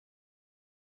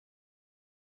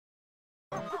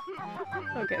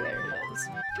Okay, there it is.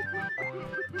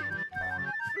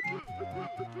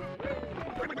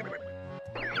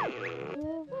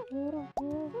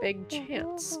 Big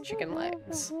chance. Chicken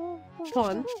legs.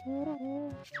 Fun.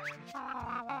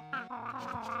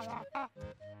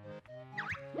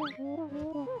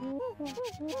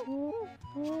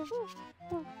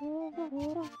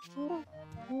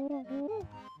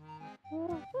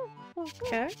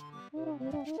 Okay.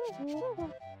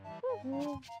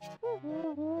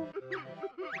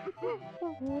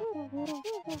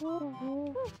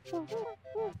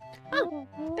 Oh,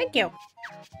 thank you.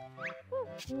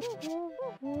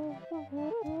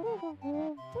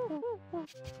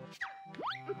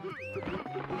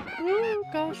 Oh,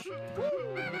 gosh.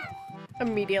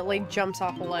 Immediately jumps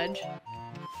off a ledge.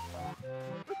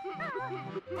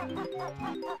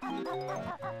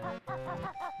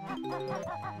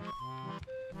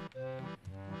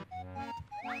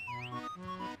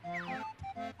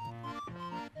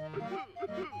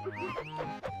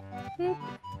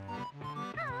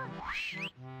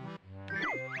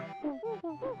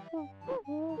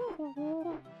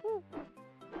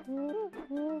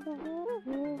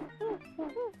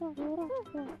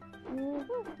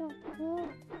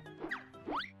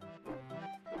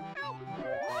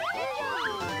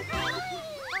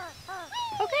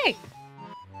 Okay.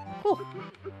 Cool.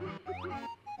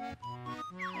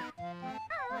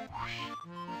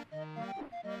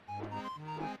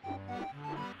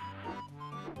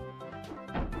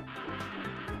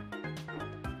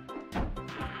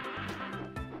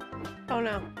 Oh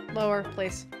no. Lower,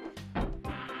 please.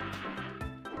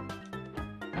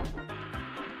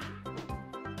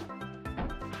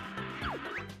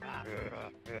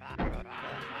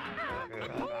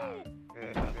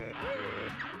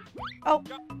 Oh.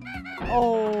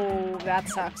 Oh, that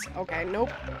sucks. Okay, nope.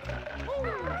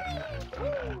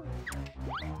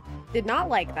 Did not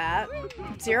like that.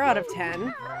 0 out of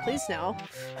 10. Please no.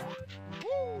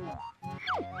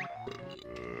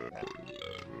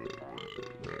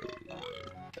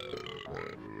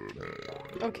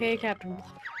 Okay, Captain.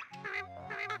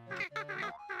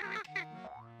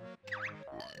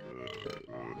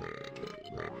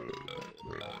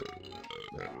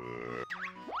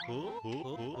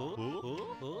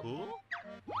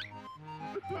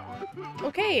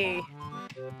 Okay.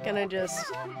 Gonna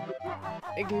just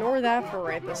ignore that for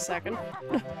right this second.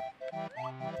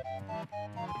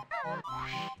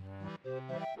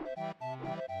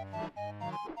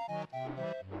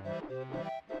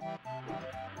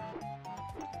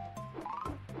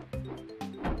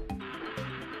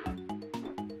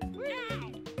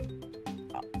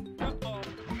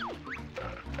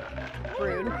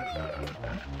 Rude.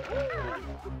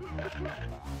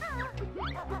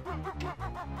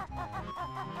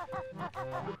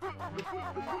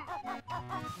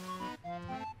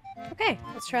 Okay,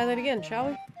 let's try that again, shall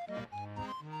we?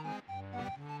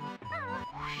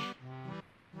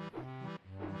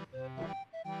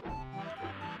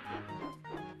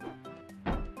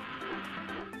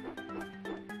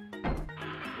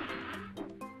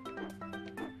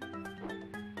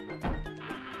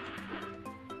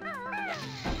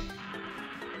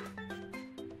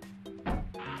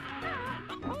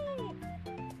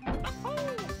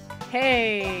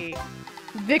 Hey!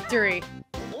 Victory!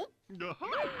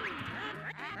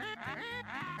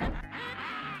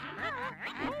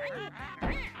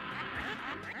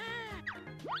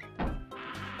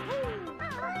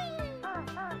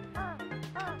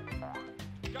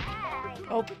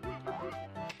 Oh.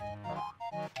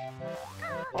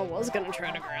 I was gonna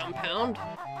try to ground pound.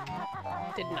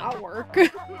 Did not work.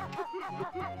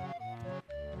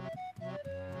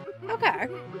 Okay.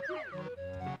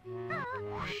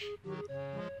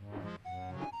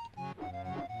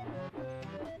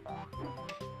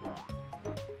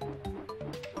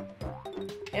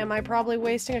 Am I probably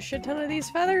wasting a shit ton of these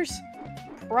feathers?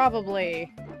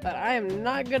 Probably. But I am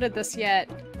not good at this yet.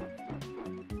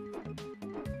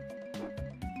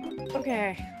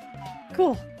 Okay.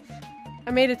 Cool.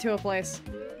 I made it to a place.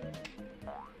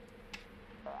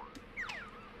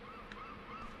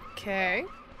 Okay.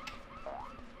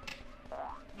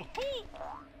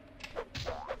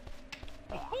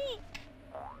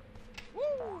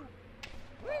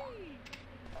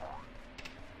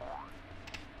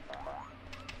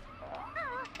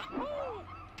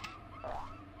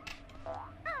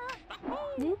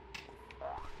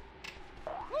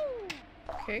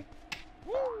 Okay.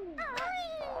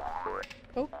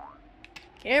 Oh.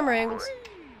 Camera angles.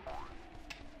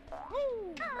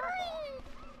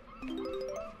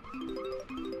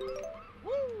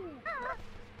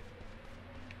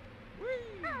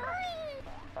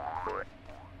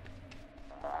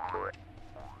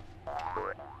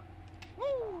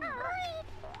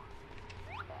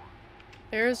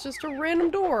 There's just a random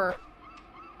door.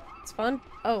 It's fun.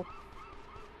 Oh.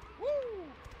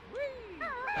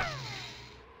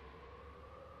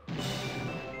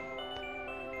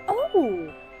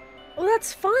 Oh! Oh,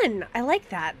 that's fun! I like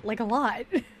that, like, a lot.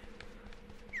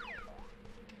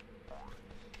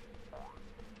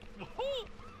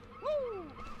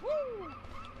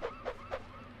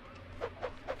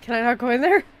 Can I not go in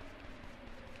there?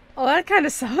 Oh, that kind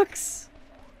of sucks.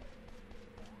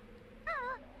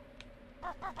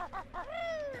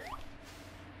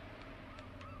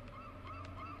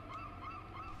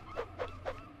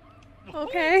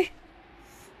 Okay.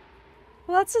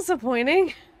 Well, that's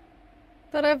disappointing.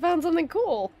 Thought I found something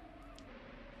cool.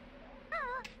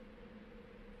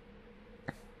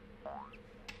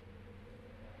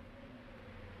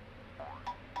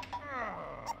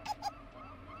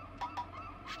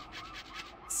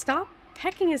 Stop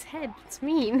pecking his head. It's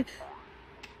mean.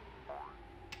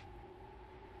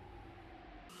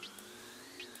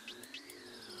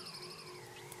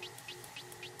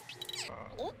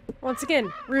 Once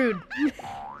again, rude.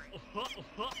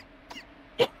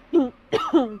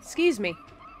 Excuse me.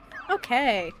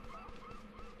 Okay.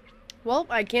 Well,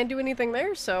 I can't do anything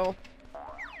there, so...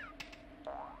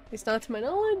 At least not to my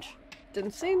knowledge.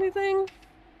 Didn't see anything.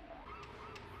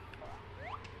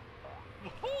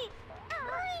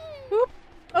 Oop.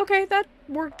 Okay, that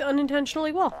worked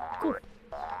unintentionally well. Cool.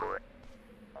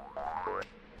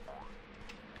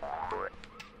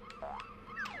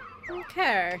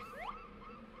 Okay.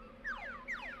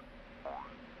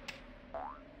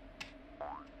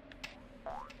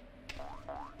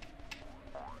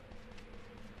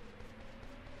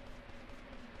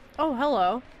 Oh,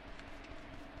 hello.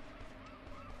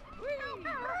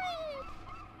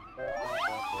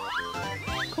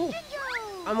 Cool.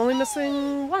 I'm only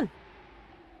missing one.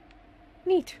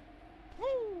 Neat.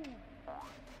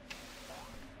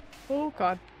 Oh,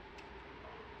 God.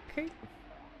 Okay.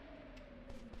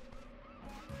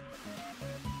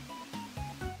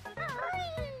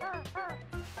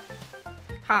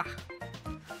 Ha!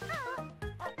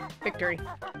 Victory.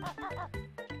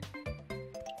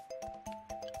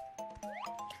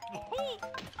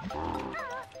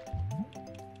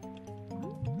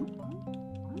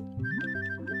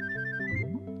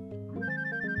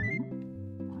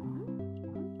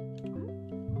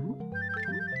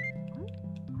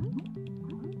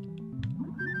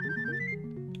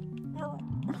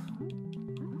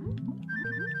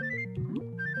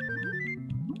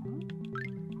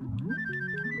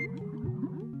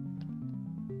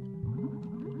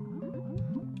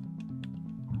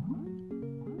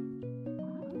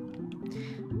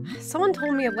 Someone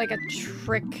told me of like a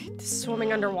trick to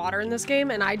swimming underwater in this game,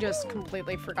 and I just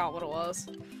completely forgot what it was.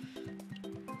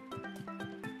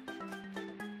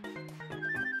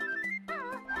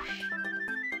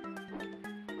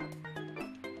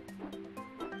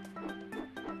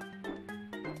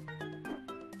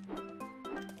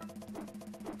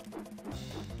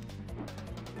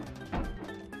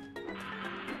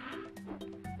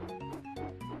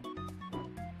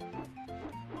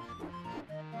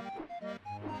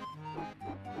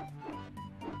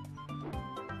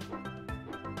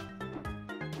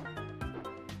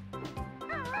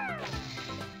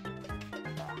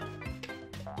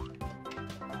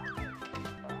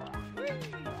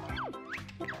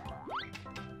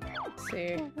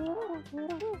 See.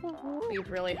 Leap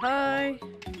really high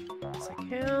as I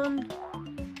can.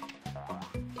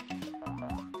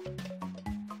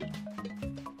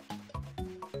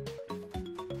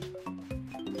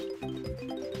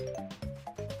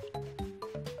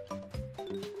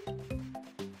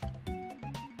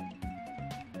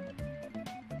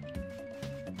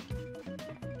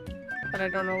 But I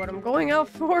don't know what I'm going out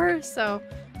for, so...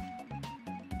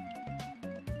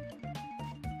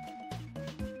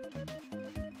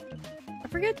 I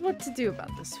forget what to do about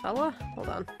this fella. Hold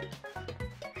on.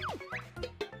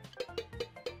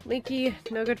 Leaky,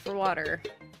 no good for water.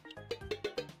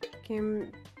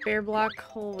 Game bear block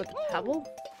hole with a pebble?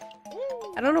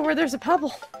 I don't know where there's a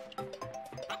pebble.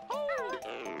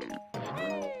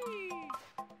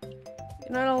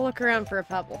 You know, I'll look around for a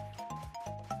pebble.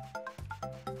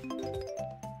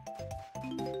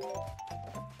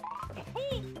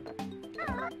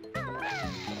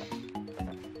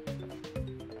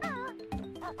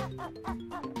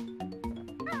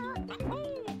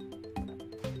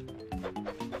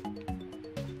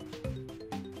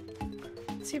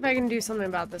 See if I can do something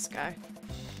about this guy.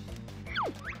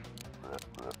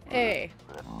 Hey,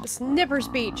 this Nipper's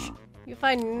beach. You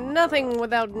find nothing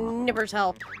without Nipper's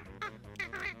help.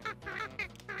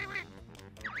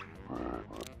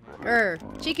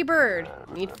 Grr, cheeky bird.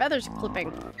 Need feathers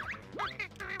clipping.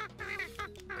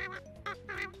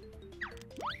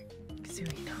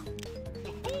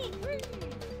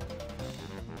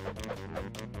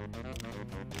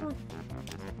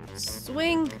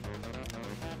 Swing!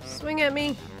 Swing at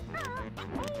me!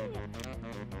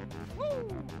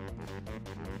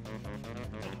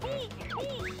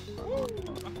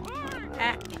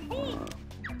 Ah.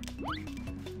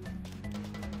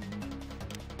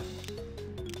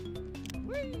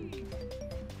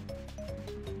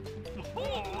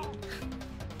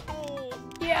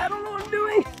 Yeah, I don't know what I'm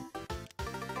doing!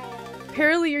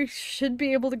 Apparently you should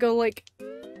be able to go, like,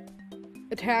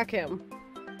 attack him.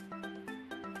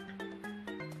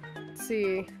 Let's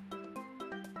see.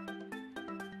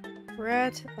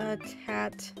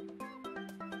 Rat-a-tat.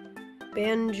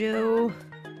 Banjo-Kazooie.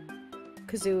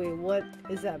 What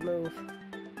is that move?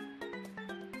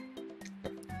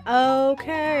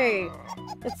 Okay.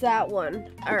 It's that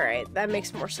one. Alright, that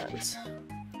makes more sense.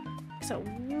 Makes a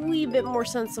wee bit more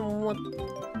sense than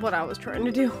what I was trying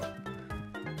to do.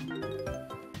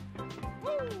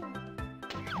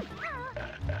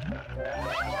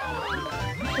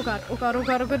 Oh god, oh god, oh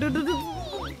god, oh god, oh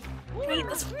god. I hate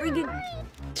this freaking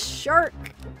shark.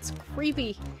 It's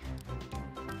creepy.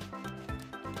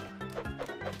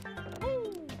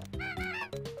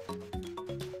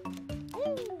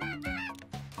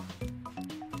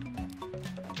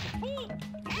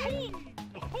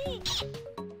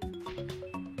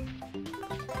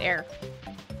 There.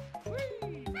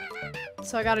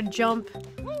 So I gotta jump,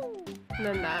 and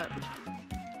then that.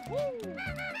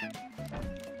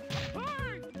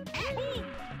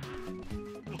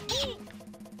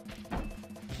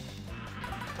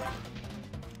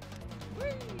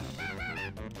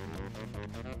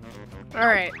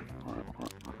 Alright.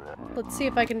 Let's see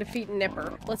if I can defeat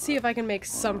Nipper. Let's see if I can make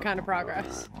some kind of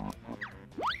progress.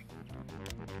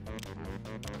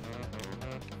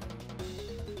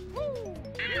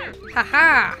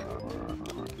 Haha!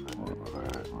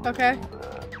 Okay.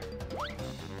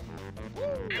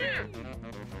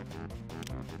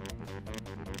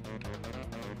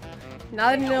 Now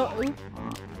that I know, ooh,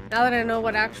 now that I know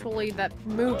what actually that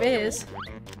move is.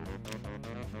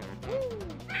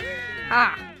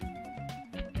 Ha!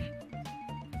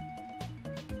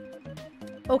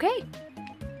 Okay.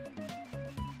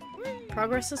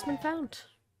 Progress has been found.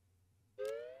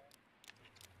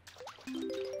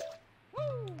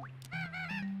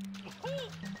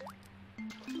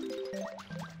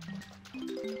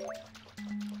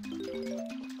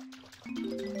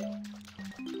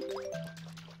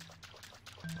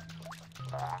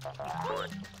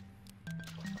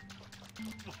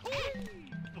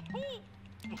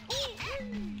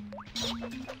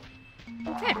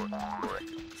 Okay.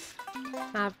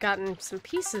 I've gotten some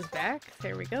pieces back.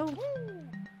 There we go.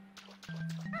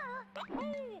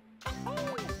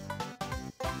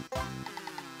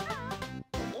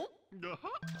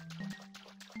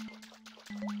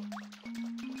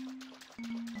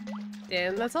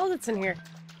 And that's all that's in here.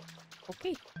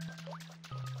 Okay.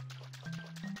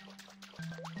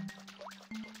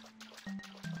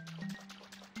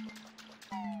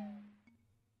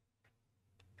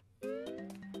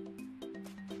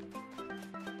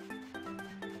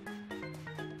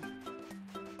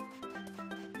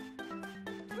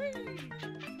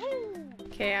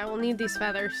 Okay, I will need these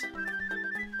feathers.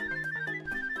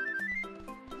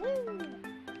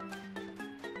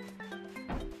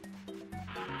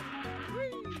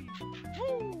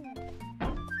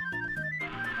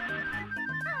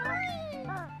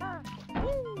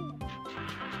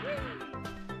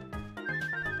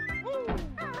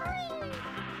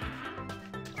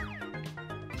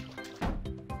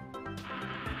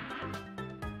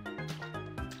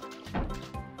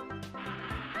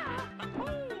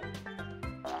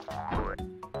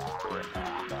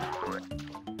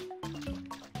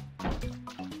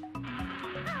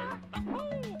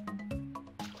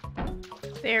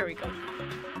 There we go.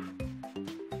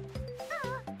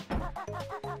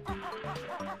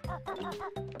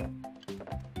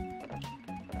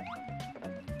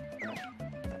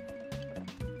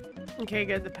 Okay,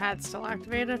 good. The pad's still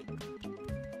activated.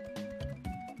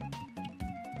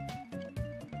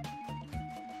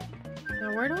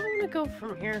 Now, where do I want to go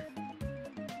from here?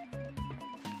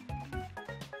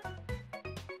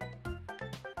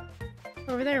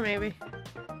 Over there, maybe.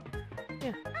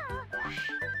 Yeah.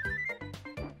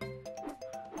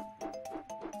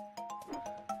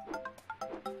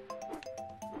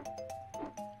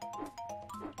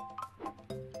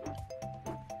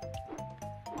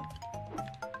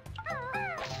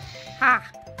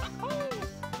 Ha!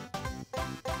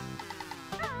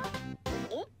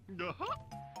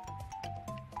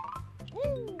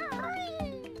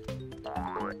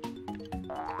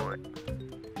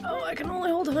 Oh, I can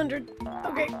only hold 100.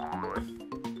 Okay.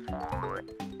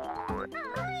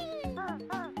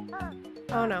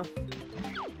 Oh no.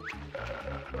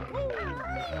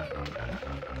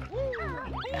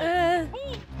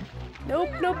 Nope,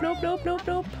 nope, nope, nope, nope,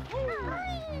 nope.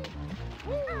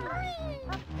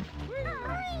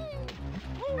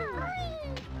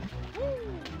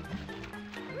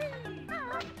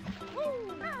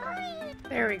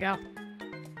 There we go.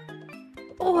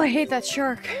 Oh, I hate that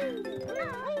shark.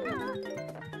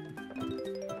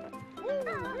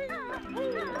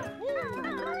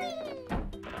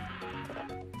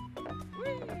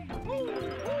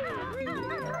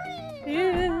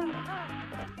 Yeah.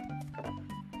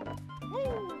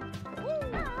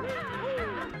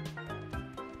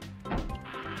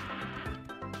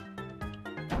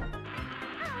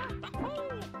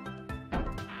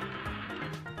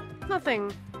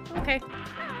 Nothing. Okay.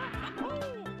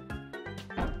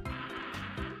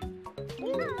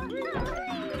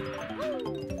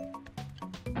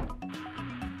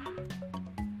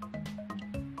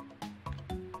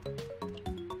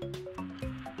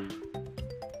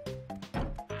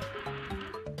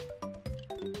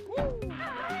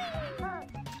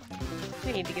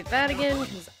 I need to get that again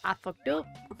because I fucked up.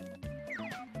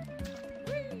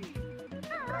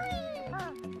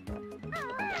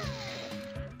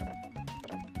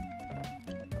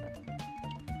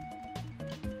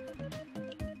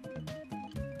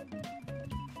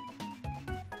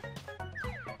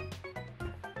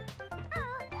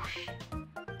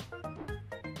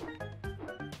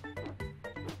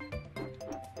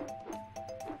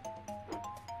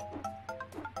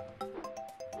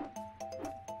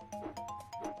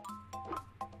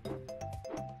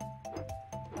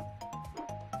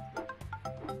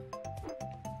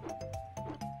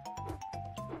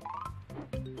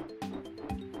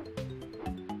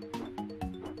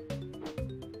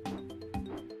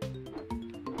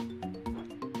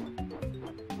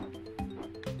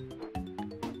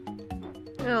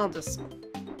 I'll just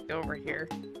go over here.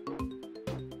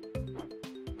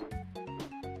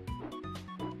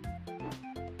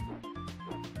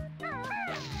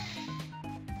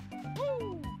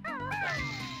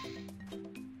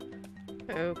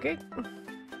 Okay.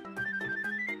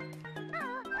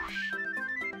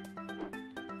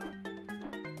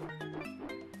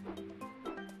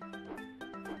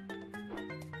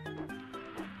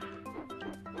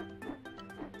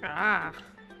 Ah.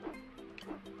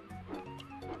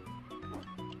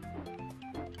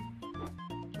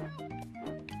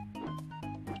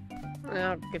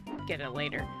 I'll get it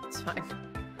later. It's fine.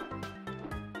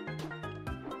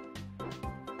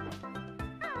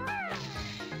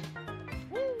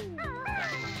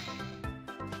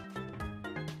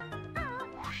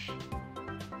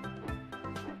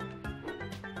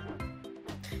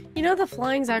 You know, the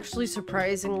flying's actually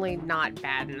surprisingly not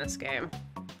bad in this game.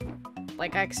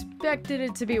 Like, I expected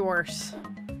it to be worse.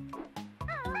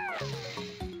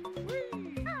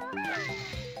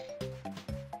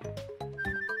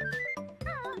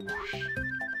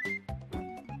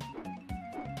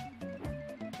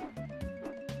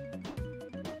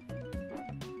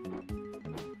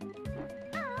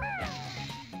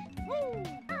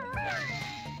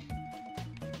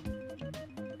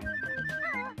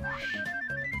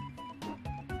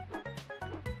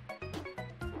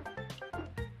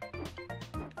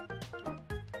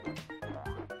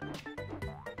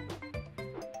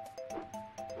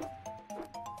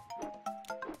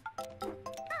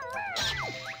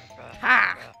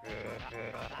 Ha!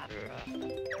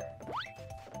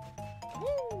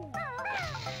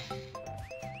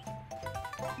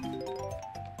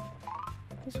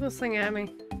 Who's whistling at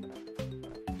me?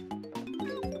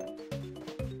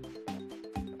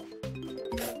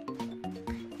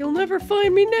 You'll never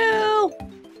find me now!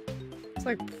 It's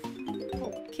like,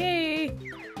 okay.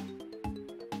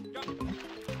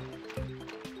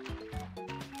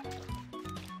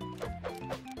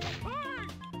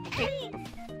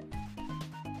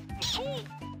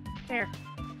 There.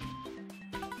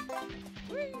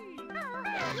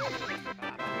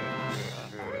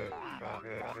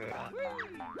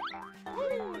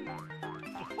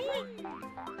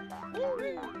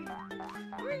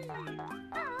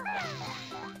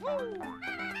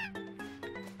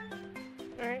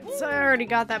 Alright, so I already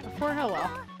got that before. Oh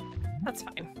well. That's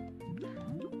fine.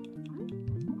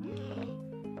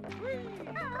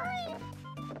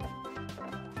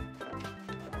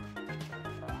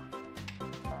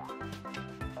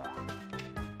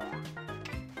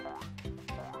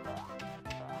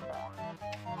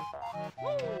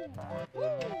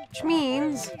 Which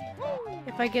means,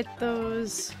 if I get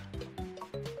those,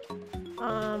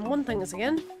 one things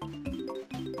again,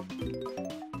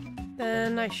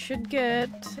 then I should get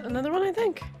another one, I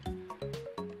think.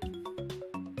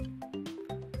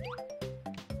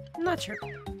 I'm not sure.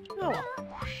 Oh well.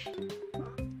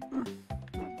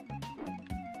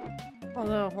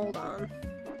 Although, hold on.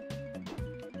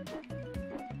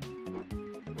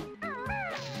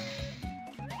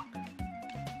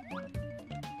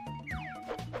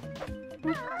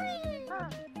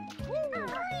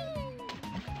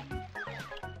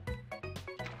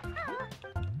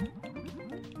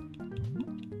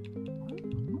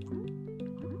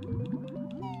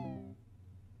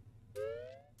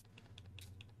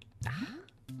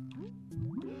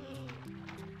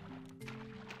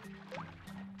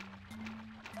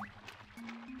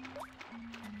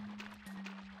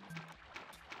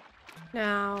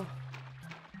 Now,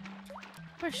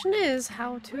 question is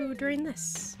how to drain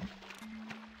this.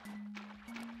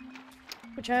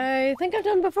 Which I think I've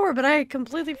done before, but I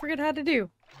completely forget how to do.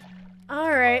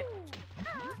 Alright.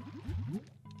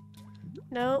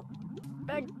 No.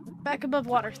 Back above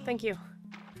water, thank you.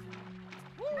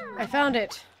 I found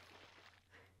it.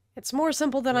 It's more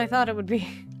simple than I thought it would be.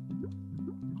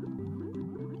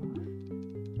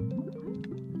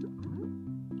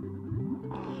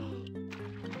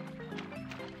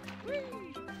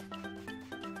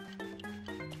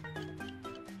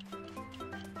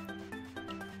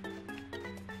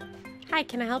 Hi,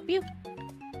 can I help you?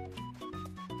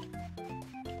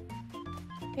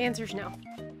 The answer's no.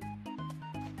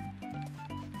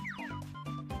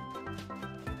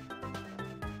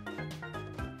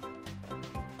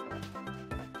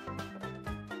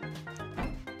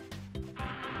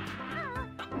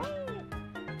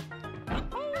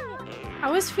 I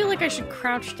always feel like I should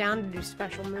crouch down to do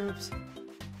special moves.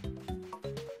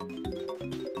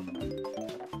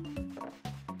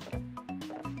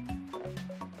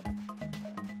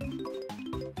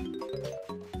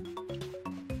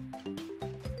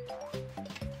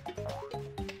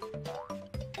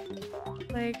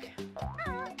 Like,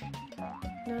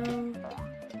 no.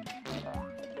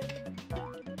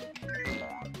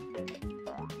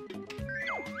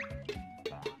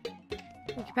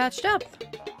 Get you patched up.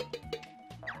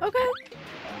 Okay.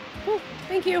 Cool.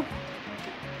 Thank you.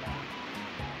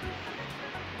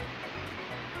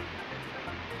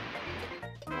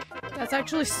 That's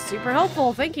actually super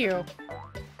helpful. Thank you.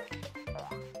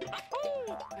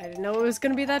 I didn't know it was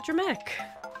gonna be that dramatic.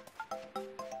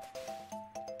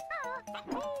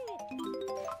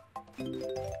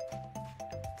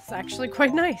 It's actually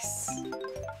quite nice.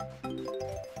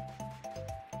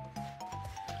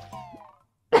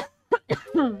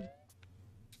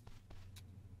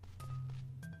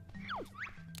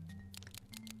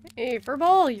 Hey,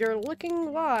 Furball, you're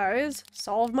looking wise.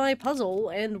 Solve my puzzle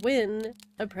and win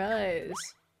a prize.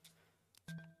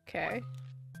 Okay.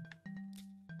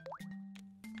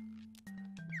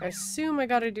 I assume I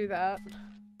gotta do that.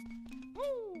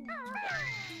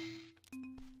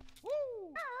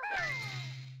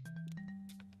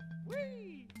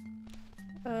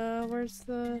 Where's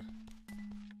the...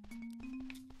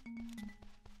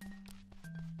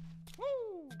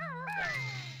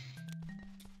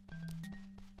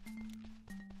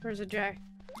 Where's a J?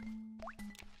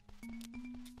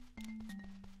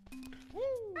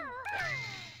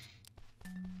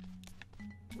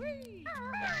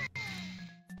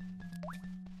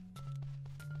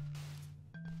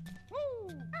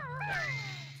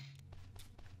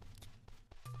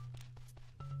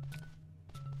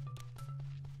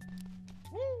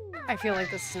 I feel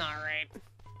like this is not right.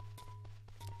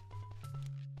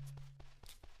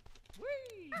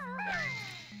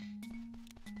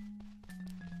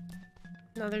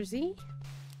 Another Z?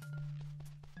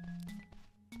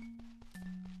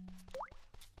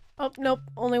 Oh, nope.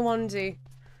 Only one Z.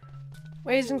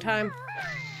 Wasting time.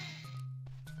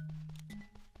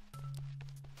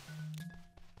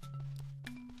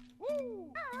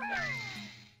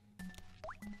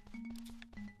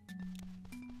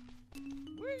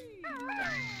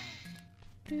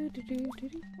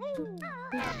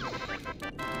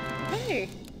 Hey!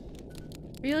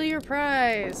 Feel your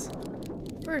prize!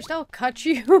 First, I'll cut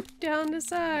you down to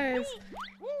size.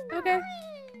 Okay.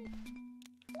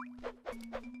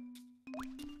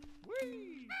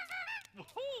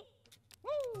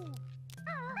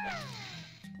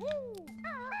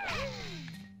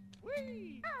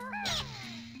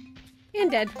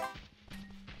 And dead.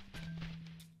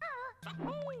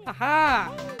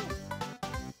 Aha!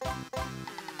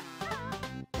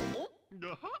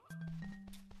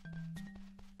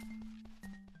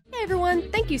 Hey everyone,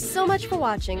 thank you so much for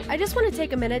watching. I just want to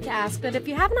take a minute to ask that if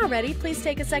you haven't already, please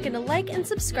take a second to like and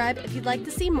subscribe if you'd like to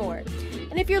see more.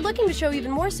 And if you're looking to show even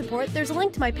more support, there's a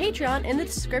link to my Patreon in the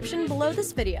description below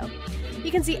this video. You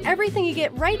can see everything you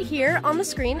get right here on the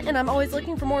screen, and I'm always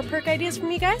looking for more perk ideas from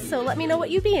you guys, so let me know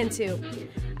what you'd be into.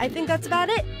 I think that's about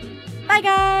it. Bye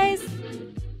guys!